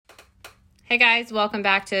Hey guys, welcome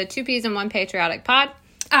back to Two Peas and One Patriotic Pod.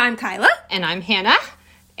 I'm Kyla. And I'm Hannah.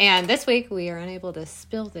 And this week we are unable to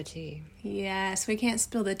spill the tea. Yes, we can't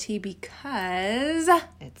spill the tea because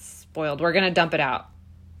it's spoiled. We're going to dump it out.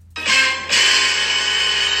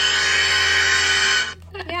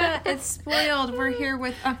 Yeah, it's spoiled. We're here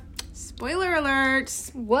with spoiler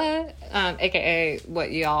alerts. What? AKA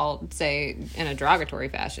what y'all say in a derogatory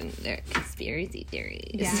fashion. They're conspiracy theories.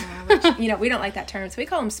 Yeah, which, we don't like that term, so we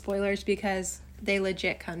call them spoilers because they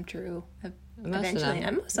legit come true eventually.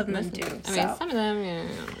 And most of them do. I mean, some of them, yeah.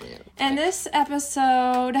 And this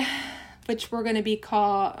episode, which we're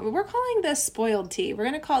calling this spoiled tea. We're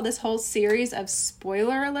going to call this whole series of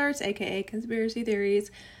spoiler alerts, AKA conspiracy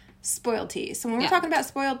theories, spoiled tea. So when we're talking about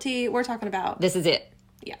spoiled tea, we're talking about... This is it.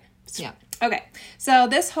 Yeah. Okay. So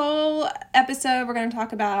this whole episode, we're going to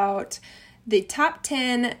talk about the top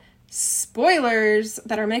 10 spoilers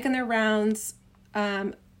that are making their rounds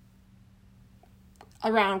around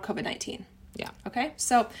COVID-19. Yeah. Okay.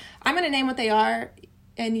 So I'm going to name what they are,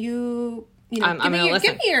 and you I'm going to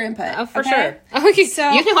give me your input. Oh, for sure. Okay. So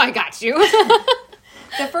I got you.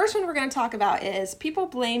 The first one we're going to talk about is people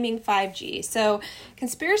blaming 5G. So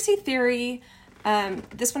conspiracy theory,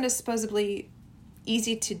 this one is supposedly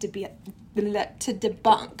easy to debunk.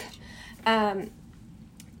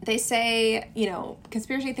 They say,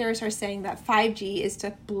 conspiracy theorists are saying that 5G is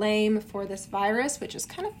to blame for this virus, which is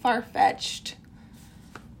kind of far-fetched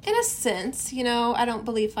in a sense. I don't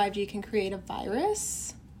believe 5G can create a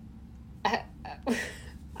virus.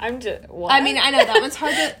 I'm just... What? I mean, I know that one's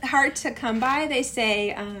hard to come by. They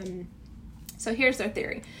say, so here's their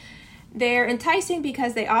theory. They're enticing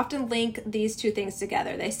because they often link these two things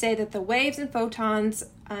together. They say that the waves and photons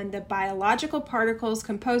and the biological particles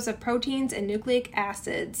composed of proteins and nucleic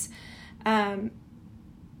acids, I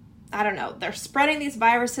don't know, they're spreading these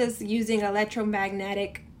viruses using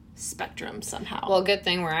electromagnetic spectrum somehow. Well, good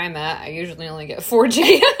thing where I'm at, I usually only get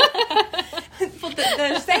 4G. Well,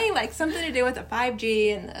 they're saying like something to do with the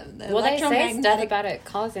 5G and the electromagnetic... Well, they say stuff about it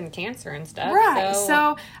causing cancer and stuff. Right.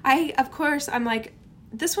 So I'm like,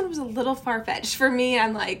 this one was a little far-fetched for me.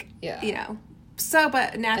 I'm like, So,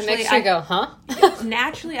 but naturally... It makes you go, huh?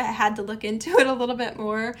 Naturally, I had to look into it a little bit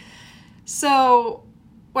more. So,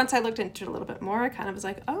 once I looked into it a little bit more, I kind of was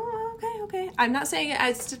like, oh, okay. I'm not saying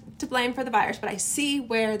it's to blame for the virus, but I see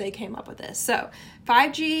where they came up with this. So,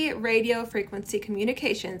 5G radio frequency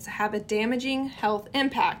communications have a damaging health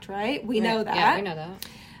impact, right? We know that. Yeah, we know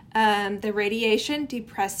that. The radiation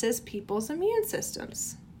depresses people's immune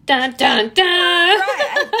systems. Dun, dun, dun.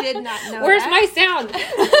 Right, I did not know Where's that. my sound?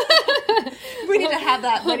 We need to have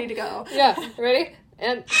that ready to go. Yeah, ready?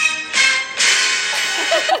 And...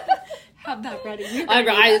 Have that ready.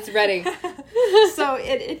 It's ready. So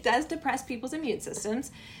it does depress people's immune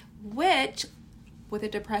systems, which, with a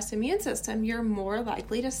depressed immune system, you're more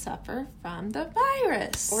likely to suffer from the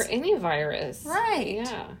virus. Or any virus. Right.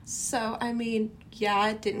 Yeah. So,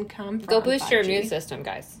 it didn't come from Go boost 5G. your immune system,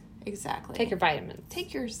 guys. Exactly. Take your vitamins.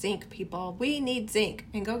 Take your zinc, people. We need zinc.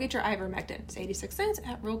 And go get your ivermectin. It's 86 cents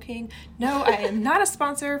at Rural King. No, I am not a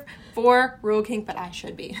sponsor for Rural King, but I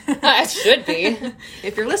should be. I should be.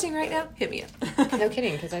 If you're listening right now, hit me up. No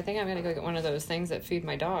kidding, because I think I'm going to go get one of those things that feed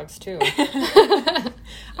my dogs, too. I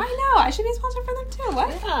know. I should be a sponsor for them, too.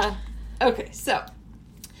 What? Yeah. Okay, so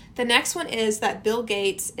the next one is that Bill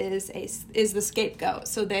Gates is the scapegoat.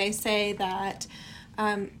 So they say that...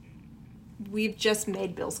 we've just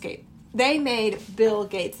made they made Bill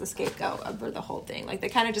Gates the scapegoat over the whole thing. Like, they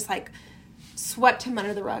kind of just, swept him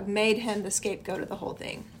under the rug, made him the scapegoat of the whole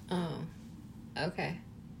thing. Oh, okay.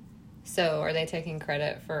 So are they taking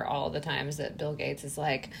credit for all the times that Bill Gates is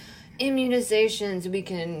like, immunizations, we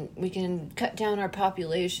can cut down our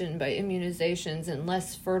population by immunizations and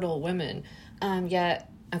less fertile women. Yet,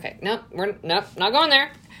 okay, nope, not going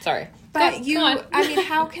there. Sorry. But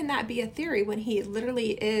how can that be a theory when he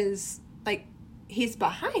literally is... he's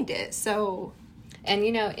behind it, so... And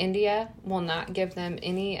India will not give them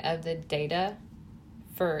any of the data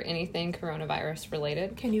for anything coronavirus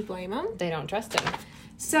related. Can you blame them? They don't trust him.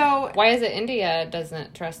 So... Why is it India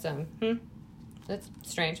doesn't trust him? That's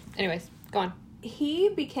strange. Anyways, go on. He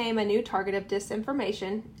became a new target of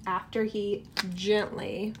disinformation after he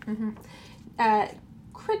gently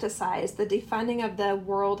criticized the defunding of the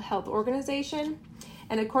World Health Organization.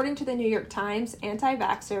 And according to the New York Times,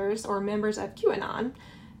 anti-vaxxers, or members of QAnon,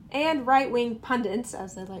 and right-wing pundits,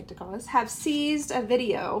 as they like to call us, have seized a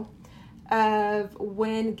video of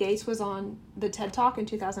when Gates was on the TED Talk in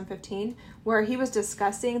 2015, where he was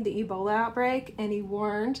discussing the Ebola outbreak, and he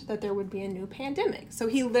warned that there would be a new pandemic. So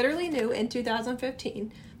he literally knew in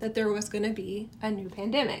 2015 that there was going to be a new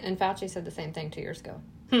pandemic. And Fauci said the same thing 2 years ago.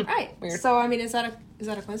 Right. Weird. So, I mean, is that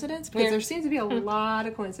a coincidence? Because Weird. there seems to be a lot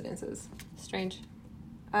of coincidences. Strange.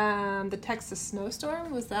 The Texas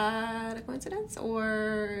snowstorm, was that a coincidence?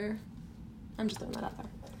 Or I'm just throwing that out there.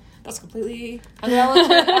 That's completely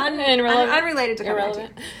unrelated to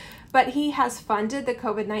COVID-19. But he has funded the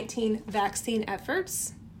COVID-19 vaccine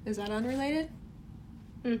efforts. Is that unrelated?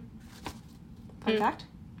 Fun fact.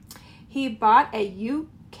 He bought a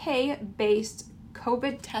UK-based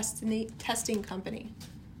COVID testing company.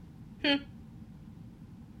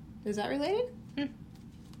 Is that related?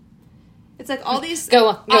 It's like all these... Go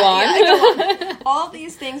on. Go on. All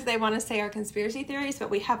these things they want to say are conspiracy theories, but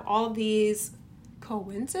we have all of these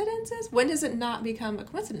coincidences. When does it not become a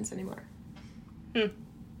coincidence anymore? I'm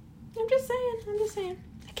just saying.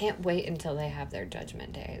 I can't wait until they have their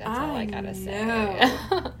judgment day. That's all I gotta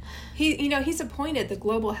say. He's appointed the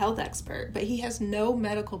global health expert, but he has no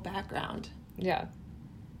medical background. Yeah.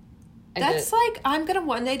 That's like, I'm going to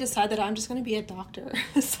one day decide that I'm just going to be a doctor.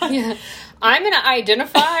 Yeah. I'm going to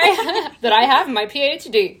identify that I have my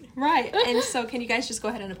PhD. Right. And so can you guys just go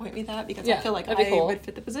ahead and appoint me that? Because I feel like I would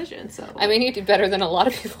fit the position. So I mean, you do better than a lot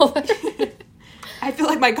of people. I feel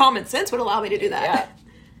like my common sense would allow me to do that.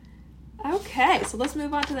 Yeah. Okay. So let's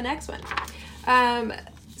move on to the next one.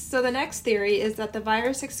 So the next theory is that the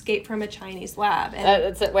virus escaped from a Chinese lab. And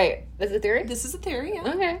that's it. Wait, is it a theory? This is a theory,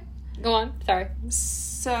 yeah. Okay. Go on. Sorry.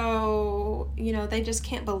 So, they just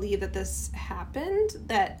can't believe that this happened.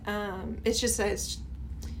 That it's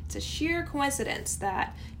a sheer coincidence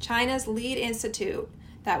that China's lead institute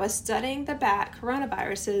that was studying the bat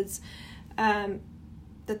coronaviruses, that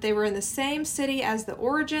they were in the same city as the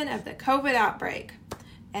origin of the COVID outbreak.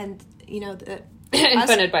 And,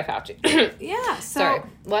 Invented by Fauci. Yeah. So, sorry.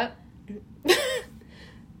 What?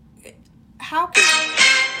 How can...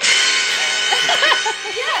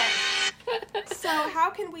 Yeah. So how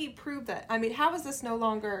can we prove that? I mean, how is this no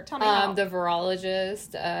longer... Tell me how. The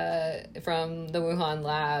virologist from the Wuhan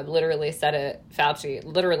lab literally said it. Fauci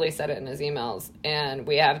literally said it in his emails. And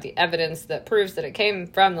we have the evidence that proves that it came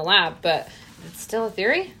from the lab. But it's still a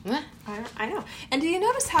theory? What? I know. And do you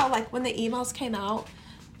notice how, when the emails came out,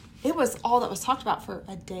 it was all that was talked about for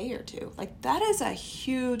a day or two? That is a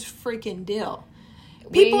huge freaking deal.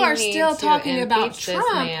 People are still talking about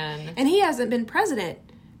Trump. And he hasn't been president.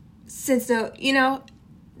 Since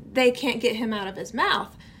they can't get him out of his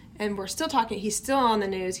mouth, and we're still talking, he's still on the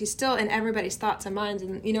news, he's still in everybody's thoughts and minds,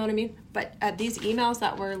 and you know what I mean? But these emails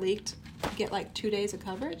that were leaked get 2 days of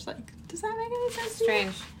coverage. Does that make any sense to you?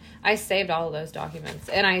 Strange. I saved all of those documents,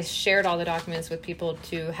 and I shared all the documents with people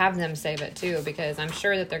to have them save it too, because I'm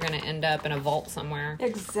sure that they're going to end up in a vault somewhere.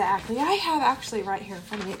 Exactly. I have actually right here in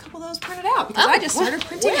front of me a couple of those printed out, because I just started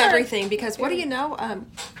printing everything, because what do you know?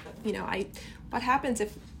 What happens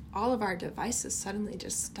if all of our devices suddenly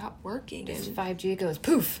just stop working? And 5G goes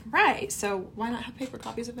poof. Right. So why not have paper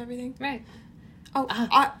copies of everything? Right. Oh,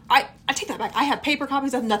 I take that back. I have paper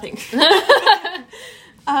copies of nothing.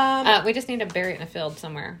 We just need to bury it in a field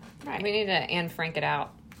somewhere. Right. We need to Anne Frank it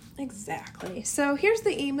out. Exactly. So here's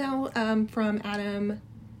the email from Adam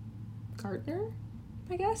Gardner,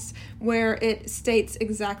 I guess, where it states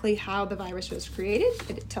exactly how the virus was created.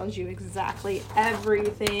 It tells you exactly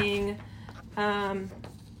everything.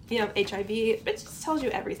 HIV, it just tells you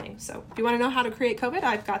everything. So if you want to know how to create COVID,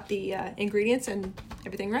 I've got the ingredients and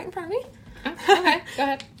everything right in front of me. Oh, okay, go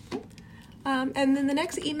ahead. And then the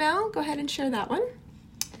next email, go ahead and share that one.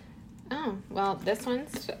 Oh, well, this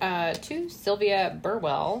one's to Sylvia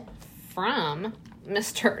Burwell from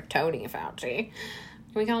Mr. Tony Fauci.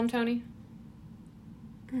 Can we call him Tony?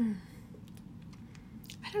 I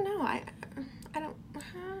don't know. I don't...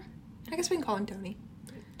 I guess we can call him Tony.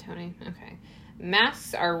 Tony, okay.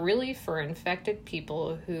 Masks are really for infected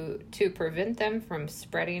people to prevent them from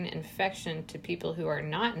spreading infection to people who are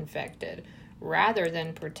not infected, rather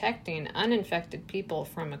than protecting uninfected people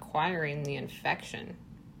from acquiring the infection.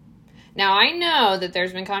 Now, I know that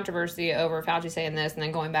there's been controversy over Fauci saying this and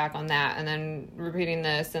then going back on that and then repeating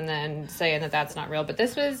this and then saying that that's not real. But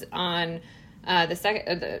this was on the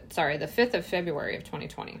 5th of February of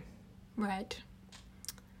 2020. Right.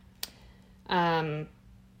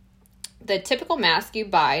 The typical mask you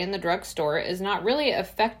buy in the drugstore is not really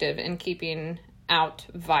effective in keeping out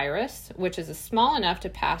virus, which is small enough to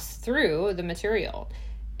pass through the material.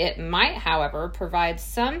 It might, however, provide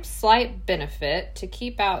some slight benefit to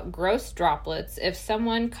keep out gross droplets if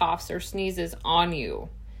someone coughs or sneezes on you.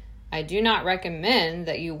 I do not recommend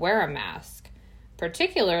that you wear a mask,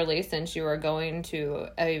 particularly since you are going to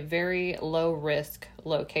a very low-risk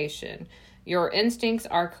location. Your instincts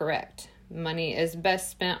are correct. Money is best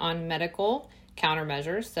spent on medical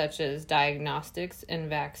countermeasures such as diagnostics and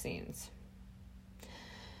vaccines.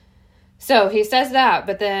 So he says that,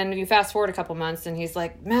 but then you fast forward a couple months and he's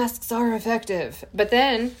like, masks are effective. But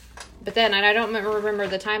then, and I don't remember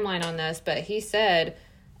the timeline on this, but he said,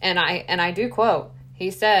 and I do quote,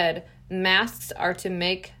 he said, masks are to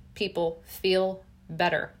make people feel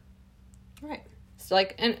better. Right. So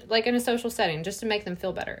like in a social setting, just to make them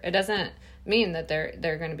feel better. It doesn't mean that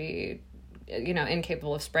they're going to be,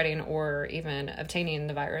 incapable of spreading or even obtaining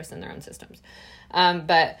the virus in their own systems.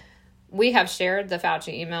 But we have shared the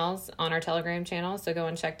Fauci emails on our Telegram channel, so go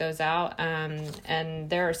and check those out. And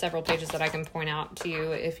there are several pages that I can point out to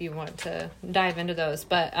you if you want to dive into those.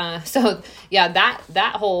 But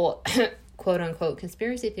that whole quote unquote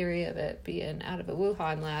conspiracy theory of it being out of a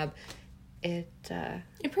Wuhan lab, it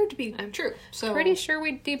proved to be true. So pretty sure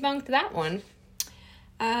we debunked that one.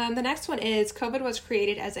 The next one is COVID was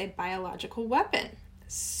created as a biological weapon.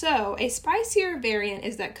 So, a spicier variant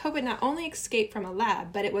is that COVID not only escaped from a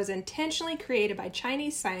lab, but it was intentionally created by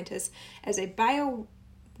Chinese scientists as a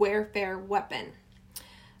biowarfare weapon.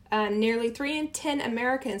 Nearly 3 in 10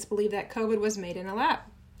 Americans believe that COVID was made in a lab.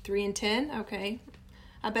 3 in 10? Okay.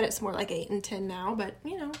 I bet it's more like 8 in 10 now, but,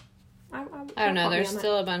 I don't know. There's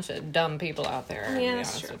still a bunch of dumb people out there. Yeah,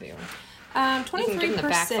 that's true. With you.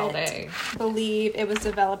 23% believe it was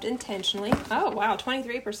developed intentionally. Oh, wow.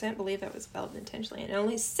 23% believe it was developed intentionally. And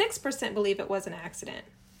only 6% believe it was an accident.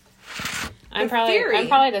 I'm probably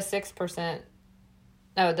the 6%.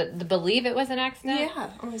 Oh, the believe it was an accident?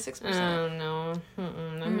 Yeah, only 6%. Oh, no.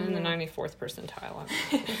 I'm in the 94th percentile.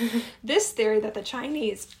 This theory that the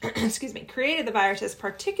Chinese, created the virus is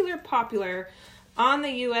particularly popular on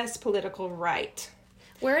the U.S. political right.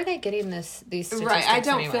 Where are they getting these statistics? Right, I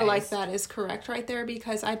don't feel like that is correct right there,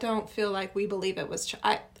 because I don't feel like we believe it was...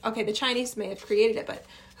 the Chinese may have created it, but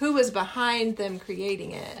who was behind them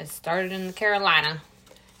creating it? It started in Carolina.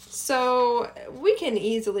 So, we can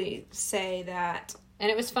easily say that...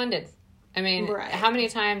 And it was funded. I mean, right. How many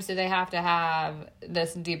times do they have to have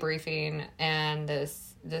this debriefing and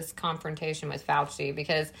this confrontation with Fauci?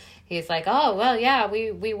 Because he's like, oh, well, yeah,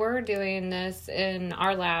 we were doing this in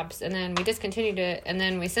our labs, and then we discontinued it, and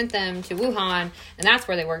then we sent them to Wuhan, and that's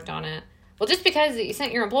where they worked on it. Well, just because you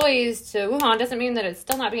sent your employees to Wuhan doesn't mean that it's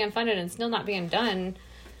still not being funded and still not being done.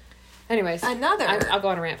 Anyways, I'll go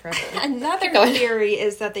on a rant forever. Another theory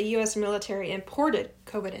is that the U.S. military imported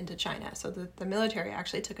COVID into China. So the military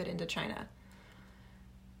actually took it into China.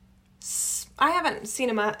 I haven't seen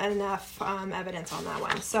enough evidence on that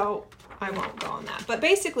one, so I won't go on that. But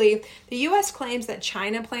basically, the U.S. claims that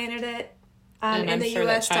China planted it in the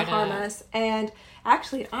U.S. to harm us. And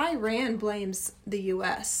actually, Iran blames the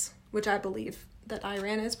U.S., which I believe that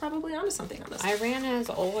Iran is probably onto something on this. Iran has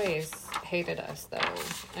always hated us, though.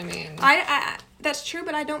 I mean... I that's true,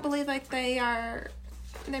 but I don't believe they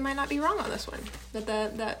might not be wrong on this one.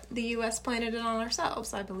 That the U.S. planted it on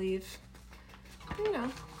ourselves, I believe.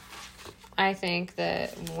 I think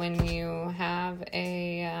that when you have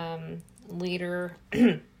a leader,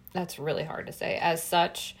 that's really hard to say, as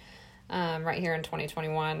such, right here in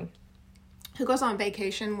 2021. Who goes on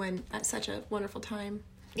vacation when at such a wonderful time?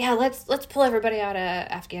 Yeah, let's pull everybody out of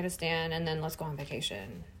Afghanistan and then let's go on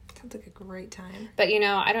vacation. Sounds like a great time. But,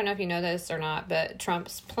 I don't know if you know this or not, but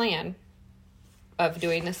Trump's plan of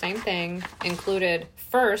doing the same thing included,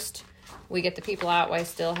 first, we get the people out while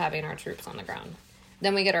still having our troops on the ground.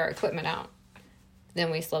 Then we get our equipment out. Then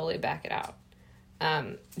we slowly back it out.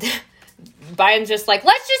 Biden's just like,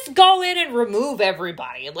 let's just go in and remove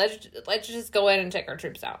everybody. Let's just go in and take our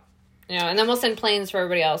troops out. And then we'll send planes for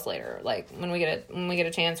everybody else later. Like when we get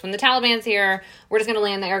a chance. When the Taliban's here, we're just going to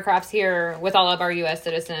land the aircrafts here with all of our U.S.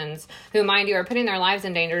 citizens, who, mind you, are putting their lives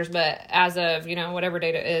in danger. But as of whatever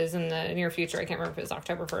date it is in the near future, I can't remember if it's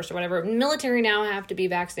October 1st or whatever. Military now have to be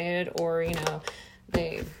vaccinated, or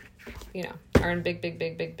they are in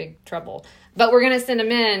big trouble. But we're going to send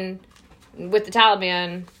them in with the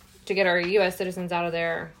Taliban to get our U.S. citizens out of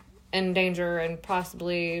there in danger, and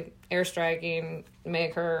possibly airstriking may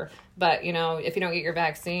occur. But, if you don't get your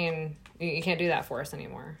vaccine, you can't do that for us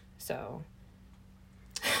anymore. So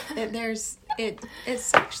it's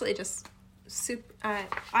actually just super. I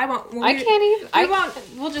won't. I can't even.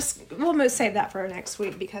 We'll save that for next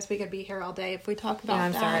week, because we could be here all day if we talk about that.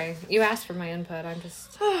 I'm sorry. You asked for my input. I'm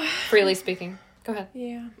just freely speaking. Go ahead.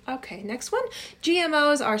 Yeah. Okay, next one.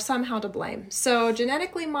 GMOs are somehow to blame. So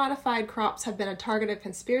genetically modified crops have been a target of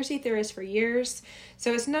conspiracy theorists for years.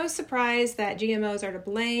 So it's no surprise that GMOs are to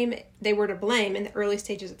blame. They were to blame in the early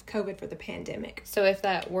stages of COVID for the pandemic. So if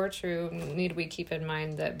that were true, need we keep in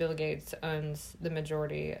mind that Bill Gates owns the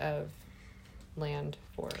majority of land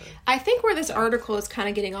for. I think where this article is kind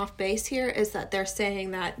of getting off base here is that they're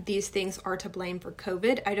saying that these things are to blame for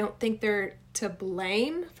COVID. I don't think they're to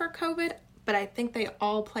blame for COVID, but I think they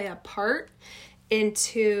all play a part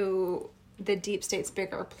into the deep state's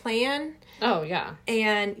bigger plan. Oh, yeah.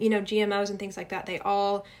 And, you know, GMOs and things like that, they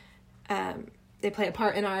all, they play a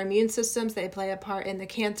part in our immune systems. They play a part in the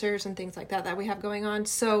cancers and things like that we have going on.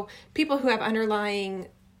 So people who have underlying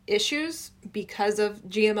issues because of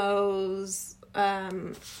GMOs,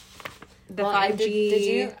 the 5G. Did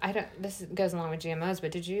you, this goes along with GMOs,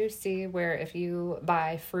 but did you see where if you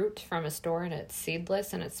buy fruit from a store and it's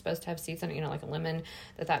seedless and it's supposed to have seeds in it, you know, like a lemon,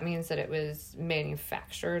 that means that it was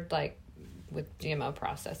manufactured like with GMO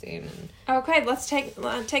processing? And okay,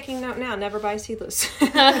 taking note now. Never buy seedless.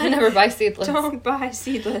 Never buy seedless. Don't buy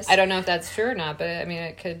seedless. I don't know if that's true or not, but I mean,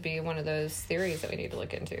 it could be one of those theories that we need to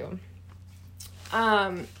look into.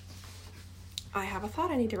 I have a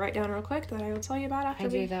thought I need to write down real quick that I will tell you about after I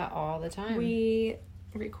do that all the time. We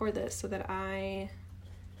record this so that I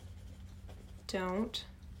don't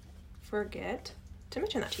forget to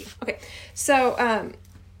mention that to you. Okay, so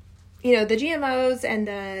you know, the GMOs and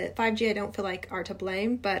the 5G I don't feel like are to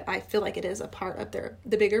blame, but I feel like it is a part of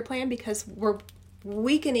the bigger plan because we're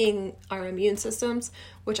weakening our immune systems,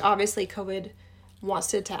 which obviously COVID wants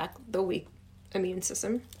to attack the weak immune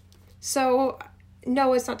system. So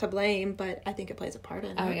no, it's not to blame, but I think it plays a part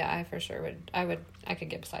in it. Oh yeah, I for sure would. I could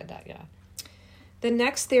get beside that. Yeah. The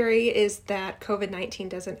next theory is that COVID-19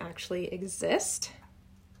 doesn't actually exist.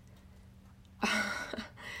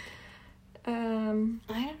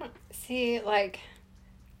 I don't see, like,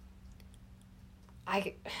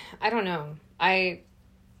 I don't know. I'm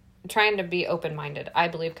trying to be open-minded. I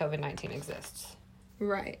believe COVID-19 exists.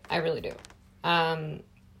 Right. I really do.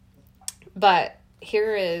 But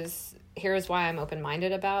here is why I'm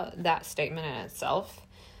open-minded about that statement in itself.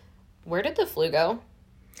 Where did the flu go?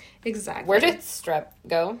 Exactly. Where did strep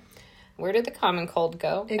go? Where did the common cold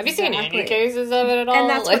go? Exactly. Have you seen any cases of it at all? And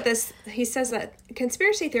that's what he says that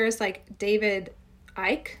conspiracy theorists like David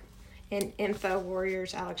Icke and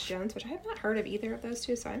InfoWarriors Alex Jones, which I have not heard of either of those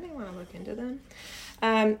two, so I may want to look into them,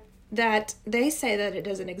 that they say that it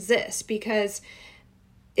doesn't exist because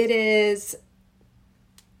it is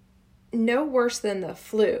no worse than the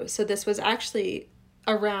flu. So this was actually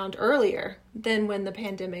around earlier than when the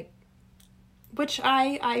pandemic, which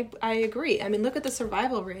I agree. I mean, look at the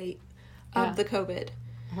survival rate of the COVID.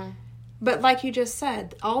 Uh-huh. But like you just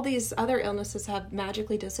said, all these other illnesses have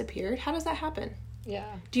magically disappeared. How does that happen? Yeah.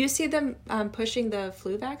 Do you see them pushing the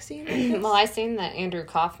flu vaccine? Well, I seen that Andrew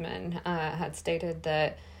Kaufman had stated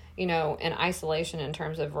that, you know, in isolation in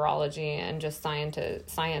terms of virology and just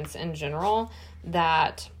science in general,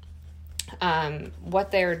 that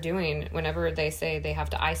what they're doing whenever they say they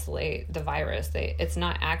have to isolate the virus, it's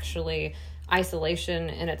not actually isolation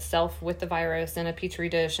in itself with the virus in a petri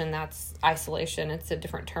dish, and that's isolation. It's a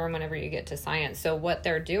different term whenever you get to science. So what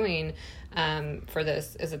they're doing for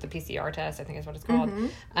this, is it the PCR test, I think is what it's called.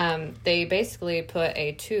 Mm-hmm. They basically put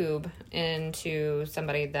a tube into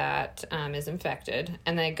somebody that is infected,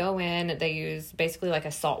 and they go in, they use basically like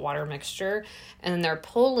a saltwater mixture, and then they're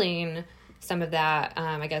pulling some of that,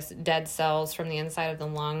 I guess, dead cells from the inside of the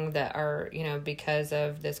lung that are, you know, because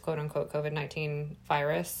of this quote-unquote COVID-19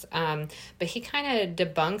 virus. But he kind of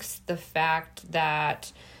debunks the fact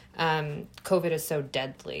that COVID is so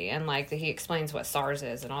deadly, and, like, he explains what SARS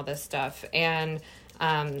is and all this stuff. And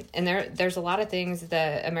there's a lot of things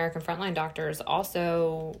that American Frontline Doctors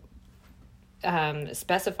also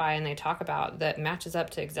specify and they talk about that matches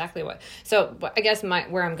up to exactly what. So I guess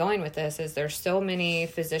where I'm going with this is there's so many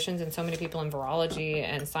physicians and so many people in virology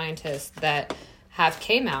and scientists that have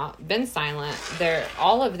came out, been silent.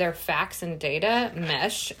 All of their facts and data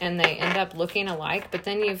mesh and they end up looking alike. But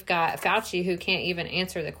then you've got Fauci who can't even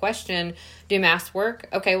answer the question, do masks work?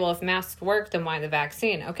 Okay, well, if masks work, then why the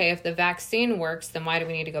vaccine? Okay, if the vaccine works, then why do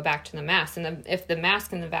we need to go back to the mask? And if the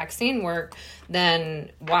mask and the vaccine work,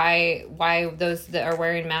 then why those that are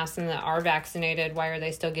wearing masks and that are vaccinated, why are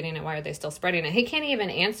they still getting it? Why are they still spreading it? He can't even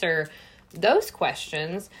answer those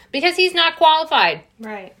questions because he's not qualified.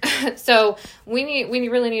 Right. So we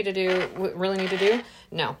really need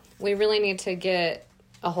to get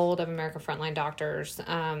a hold of American Frontline Doctors.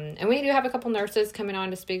 And we do have a couple nurses coming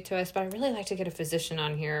on to speak to us, but I'd really like to get a physician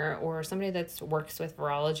on here or somebody that works with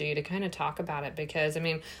virology to kind of talk about it, because I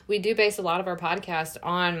mean, we do base a lot of our podcast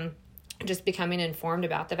on just becoming informed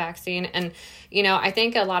about the vaccine. And, you know, I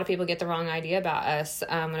think a lot of people get the wrong idea about us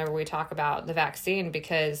whenever we talk about the vaccine,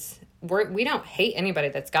 because we don't hate anybody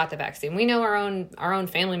that's got the vaccine. We know our own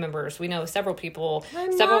family members. We know several people,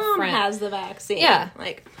 several mom friends has the vaccine. Yeah.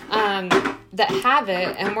 Like, that have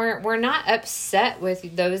it, and we're not upset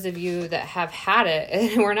with those of you that have had it,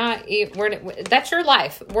 and that's your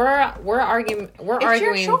life. We're arguing your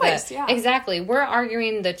choice, that, yeah. exactly. We're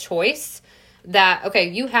arguing the choice that, okay,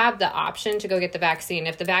 you have the option to go get the vaccine.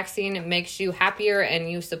 If the vaccine makes you happier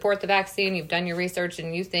and you support the vaccine, you've done your research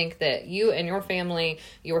and you think that you and your family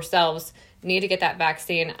yourselves need to get that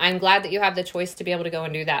vaccine, I'm glad that you have the choice to be able to go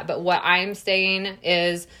and do that. But what I'm saying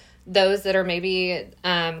is, those that are maybe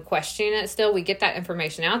questioning it still, we get that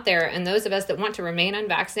information out there, and those of us that want to remain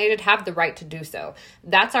unvaccinated have the right to do so.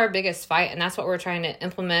 That's our biggest fight, and that's what we're trying to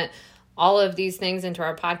implement all of these things into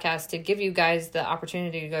our podcast to give you guys the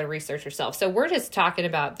opportunity to go to research yourself. So we're just talking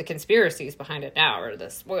about the conspiracies behind it now, or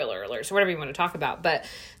the spoiler alerts, or whatever you want to talk about. But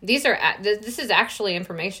this is actually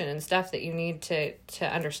information and stuff that you need to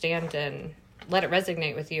understand and let it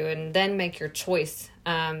resonate with you, and then make your choice.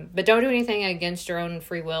 But don't do anything against your own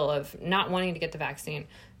free will of not wanting to get the vaccine.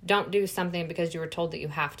 Don't do something because you were told that you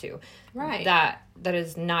have to. Right. That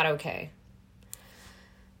is not okay.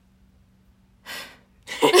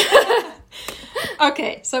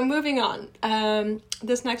 Okay, so moving on.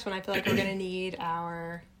 This next one, I feel like we're gonna need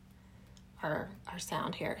our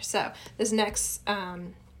sound here. So this next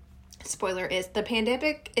spoiler is, the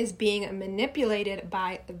pandemic is being manipulated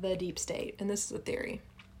by the deep state, and this is a theory.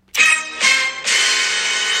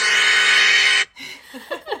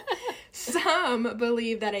 Some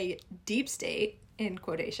believe that a deep state, in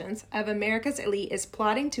quotations, of America's elite is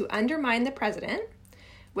plotting to undermine the president,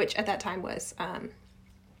 which at that time was,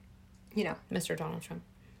 Mr. Donald Trump.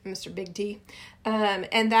 Mr. Big D.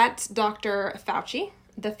 And that's Dr. Fauci,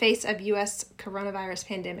 the face of U.S. coronavirus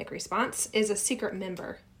pandemic response, is a secret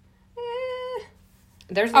member.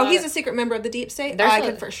 He's a secret member of the deep state? I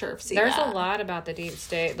could for sure see that. There's a lot about the deep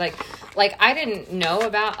state. Like I didn't know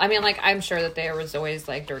about, I'm sure that there was always,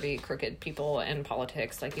 like, dirty, crooked people in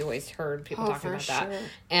politics. Like, you always heard people talking about that.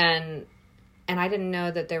 And I didn't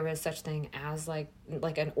know that there was such thing as, like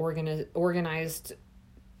an organized,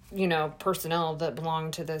 personnel that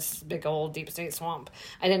belonged to this big old deep state swamp.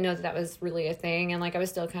 I didn't know that was really a thing. And, like, I was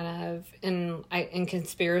still kind of in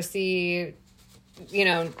conspiracy,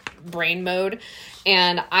 brain mode.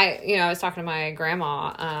 And I was talking to my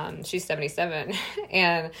grandma, she's 77,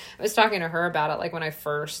 and I was talking to her about it, like, when I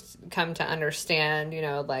first come to understand,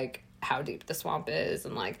 like, how deep the swamp is.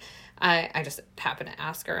 And, like, I just happened to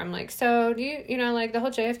ask her, I'm like, so do you, like, the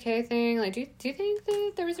whole JFK thing, like, do you think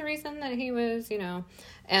that there was a reason that he was,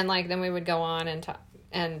 and, like, then we would go on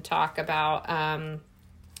and talk about,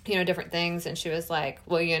 different things. And she was like,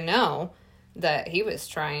 well, that he was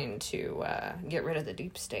trying to get rid of the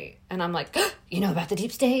deep state. And I'm like, you know about the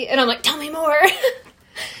deep state? And I'm like, tell me more.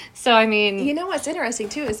 So, what's interesting,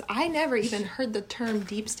 too, is I never even heard the term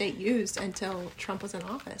deep state used until Trump was in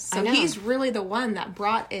office. So he's really the one that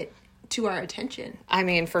brought it to our attention.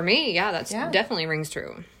 For me, that's definitely rings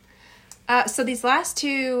true. So these last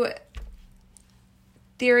two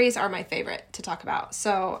theories are my favorite to talk about.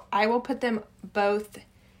 So I will put them both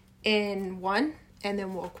in one, and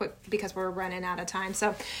then we'll because we're running out of time.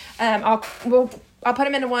 So I'll put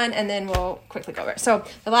them into one, and then we'll quickly go over it. So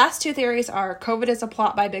the last two theories are COVID is a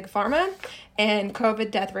plot by Big Pharma, and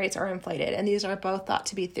COVID death rates are inflated. And these are both thought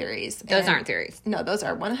to be theories. Those aren't theories. No, those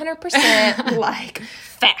are 100% like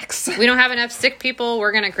facts. We don't have enough sick people.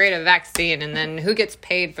 We're going to create a vaccine, and then who gets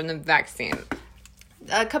paid from the vaccine?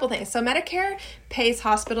 A couple things. So Medicare pays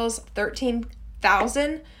hospitals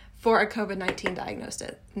 $13,000 for a COVID-19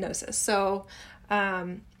 diagnosis. So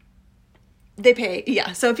they pay,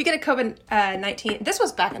 So if you get a COVID-19, this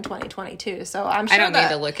was back in 2020 too. So I'm sure I don't need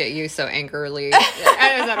to look at you so angrily. Is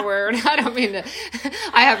that a word? I don't mean to.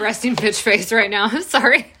 I have resting bitch face right now. I'm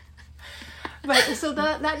sorry. But so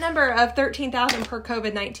that number of $13,000 per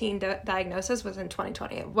COVID-19 diagnosis was in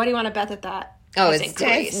 2020. What do you want to bet that?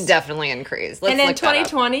 It's definitely increased. And in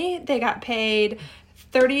 2020, they got paid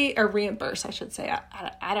reimbursed, I should say.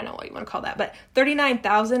 I don't know what you want to call that, but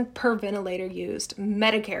 $39,000 per ventilator used.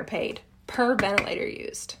 Medicare paid per ventilator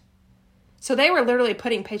used. So they were literally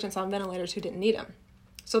putting patients on ventilators who didn't need them.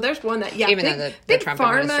 So there's one that, even though the Trump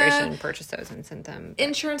administration purchased those and sent them.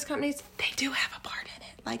 Insurance companies, they do have a part in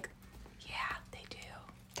it. Like, they do.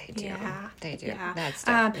 They do. Yeah. They do. Yeah. That's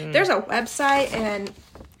there's a website, and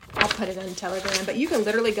I'll put it on Telegram, but you can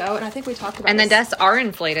literally go, and I think we talked about And the this. deaths are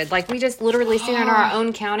inflated. Like, we just literally see in our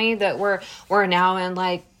own county that we're now in,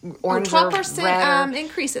 like, orange or 12% red.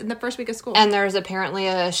 increase in the first week of school. And there's apparently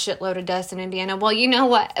a shitload of deaths in Indiana. Well, you know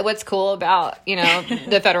what's cool about,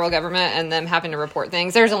 the federal government and them having to report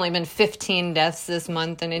things? There's only been 15 deaths this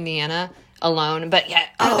month in Indiana alone. But yeah.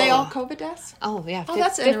 Are they all COVID deaths? Oh, yeah. Oh,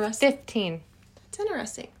 that's interesting. 15. That's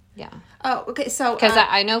interesting. Yeah. Oh, okay. So Because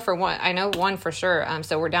I know one for sure.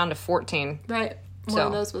 So we're down to 14. right. One So.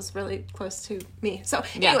 of those was really close to me. So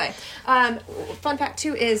Yeah. anyway, fun fact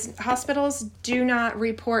too is hospitals do not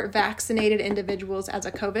report vaccinated individuals as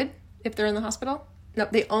a COVID if they're in the hospital. No,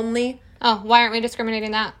 they only. Oh, why aren't we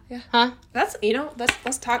discriminating that? Yeah. Huh? That's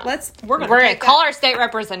let's talk. We're gonna We're going to take call that. our state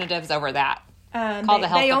representatives over that. Call the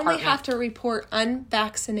health They only department. have to report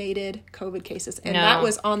unvaccinated COVID cases, and that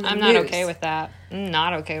was on the I'm news. not okay with that. I'm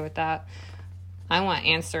not okay with that. I want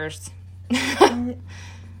answers.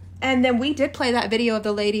 And then we did play that video of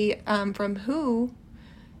the lady from WHO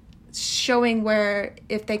showing where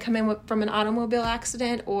if they come in from an automobile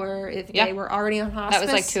accident or if they were already on hospice. That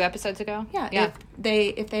was like 2 episodes ago. Yeah.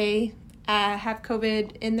 If they have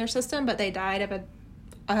COVID in their system, but they died of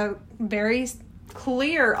a very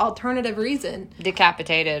clear alternative reason.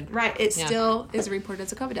 Decapitated. Right. It still is reported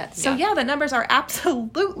as a COVID death. So Yeah. the numbers are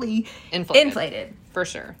absolutely Inflated. inflated. For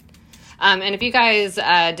sure. And if you guys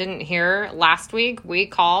didn't hear, last week we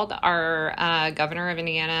called our governor of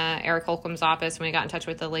Indiana, Eric Holcomb's office, and we got in touch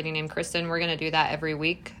with a lady named Kristen. We're going to do that every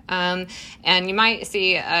week. And you might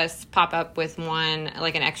see us pop up with one,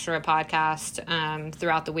 like an extra podcast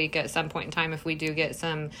throughout the week at some point in time. If we do get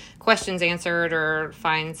some questions answered or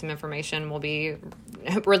find some information, we'll be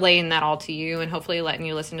relaying that all to you and hopefully letting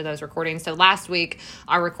you listen to those recordings. So last week,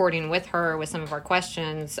 our recording with her with some of our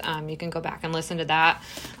questions, you can go back and listen to that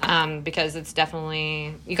because it's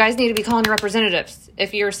definitely, you guys need to be calling your representatives.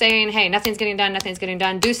 If you're saying, hey, nothing's getting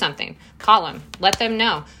done, do something. Call them. Let them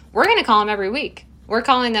know. We're going to call them every week. We're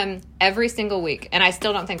calling them every single week. And I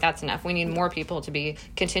still don't think that's enough. We need more people to be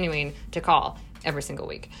continuing to call every single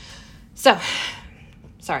week. So,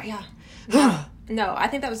 sorry. Yeah. No, I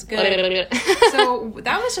think that was good. So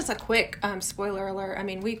that was just a quick spoiler alert. I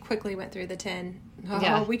mean, we quickly went through the 10.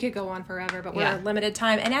 Yeah. We could go on forever, but we're limited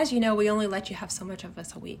time. And as you know, we only let you have so much of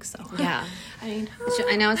us a week. So Yeah. I mean,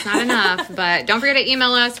 I know it's not enough, but don't forget to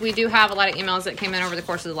email us. We do have a lot of emails that came in over the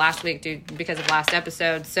course of the last week because of last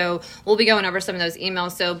episode. So we'll be going over some of those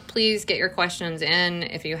emails. So please get your questions in.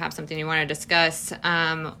 If you have something you want to discuss,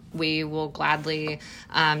 we will gladly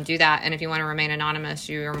do that. And if you want to remain anonymous,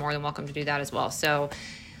 you are more than welcome to do that as well. So,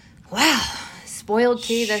 wow, spoiled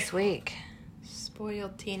tea this week.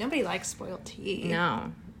 spoiled tea. Nobody likes spoiled tea.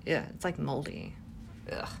 No. Yeah, it's like moldy.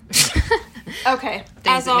 Ugh. Okay.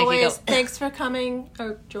 As that make you always, go, thanks for coming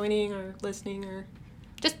or joining or listening or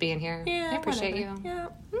Just being here. yeah, I appreciate whatever. you.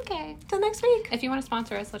 Yeah. Okay. Till next week. If you want to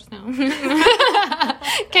sponsor us, let us know.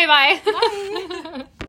 Okay, bye. Bye.